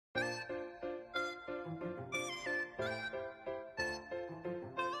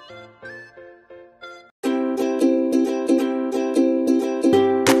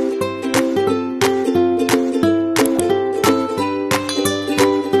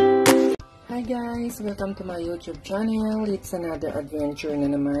guys! Welcome to my YouTube channel. It's another adventure na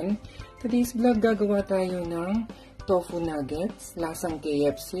naman. Today's vlog, gagawa tayo ng tofu nuggets, lasang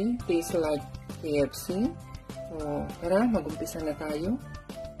KFC, taste like KFC. So, tara, mag-umpisa na tayo.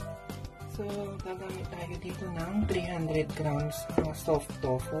 So, gagamit tayo dito ng 300 grams soft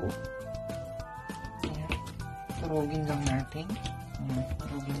tofu. Ayan. Turugin lang natin. Ayan,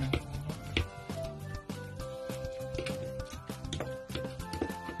 turugin lang.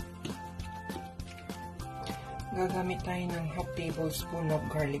 Gagamit tayo ng half tablespoon of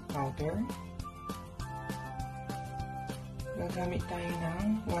garlic powder. Gagamit tayo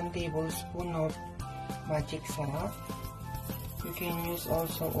ng 1 tablespoon of magic sarap. You can use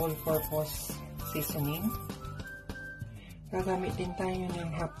also all-purpose seasoning. Gagamit din tayo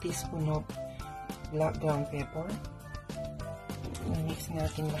ng half teaspoon of black ground pepper. I-mix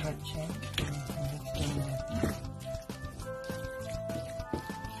natin lahat siya. I-mix din natin.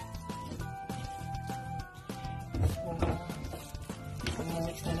 Pag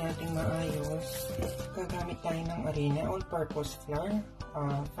na-mix na natin maayos, gagamit tayo ng harina, all-purpose flour,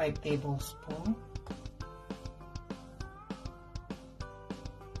 5 tablespoon.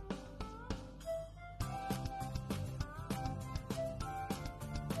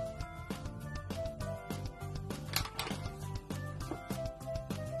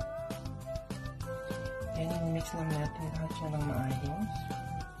 Yan, mix lang natin lahat siya ng maayos.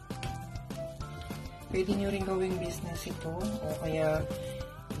 Pwede nyo rin gawing business ito o kaya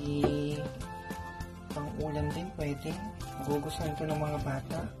pang-ulam din pwede. Magugustuhan ito ng mga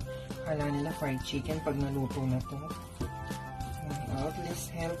bata. Kala nila fried chicken pag naluto na to. At least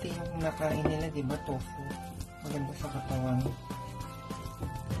healthy yung nakain nila, diba? Tofu. Maganda sa katawan.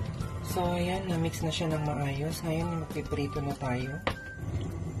 So, ayan. Na-mix na siya ng maayos. Ngayon, magpiprito na tayo.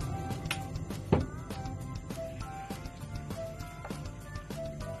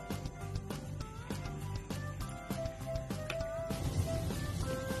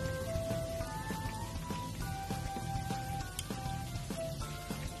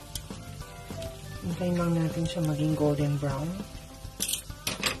 Hintayin lang natin siya maging golden brown.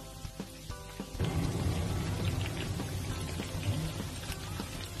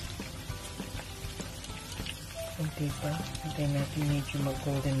 Kunti pa. Hintayin natin medyo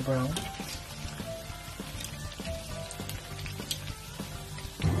mag-golden brown.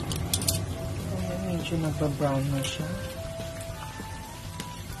 Ayan, medyo nagba-brown na siya.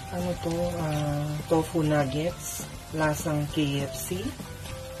 Ano to? Tofu nuggets. Lasang KFC.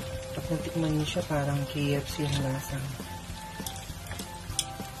 Pag natikman niyo siya, parang KFC yung lasa.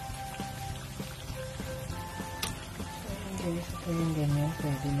 Guys, ito yung ganyan.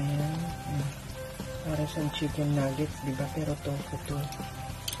 Pwede na yan. Para siyang chicken nuggets, diba? Pero tofu to.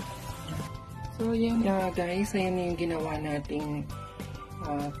 So, yan guys. Ayan na yung ginawa nating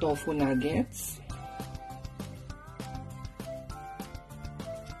tofu nuggets.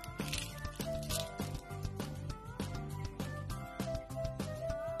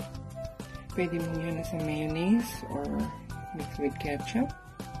 Pwede mo yun sa mayonnaise or mix with ketchup.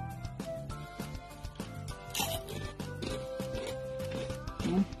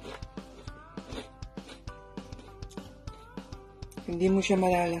 Hindi mo siya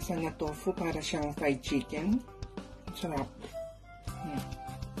malalasan na tofu para siyang fried chicken. Sarap.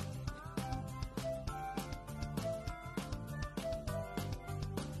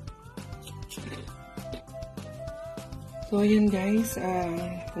 So, ayan guys,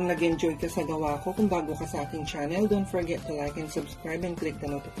 kung nag-enjoy ka sa gawa ko, kung bago ka sa aking channel, don't forget to like and subscribe and click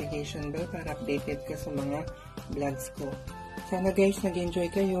the notification bell para updated ka sa mga vlogs ko. Sana guys, nag-enjoy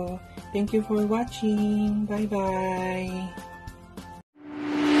kayo. Thank you for watching. Bye-bye!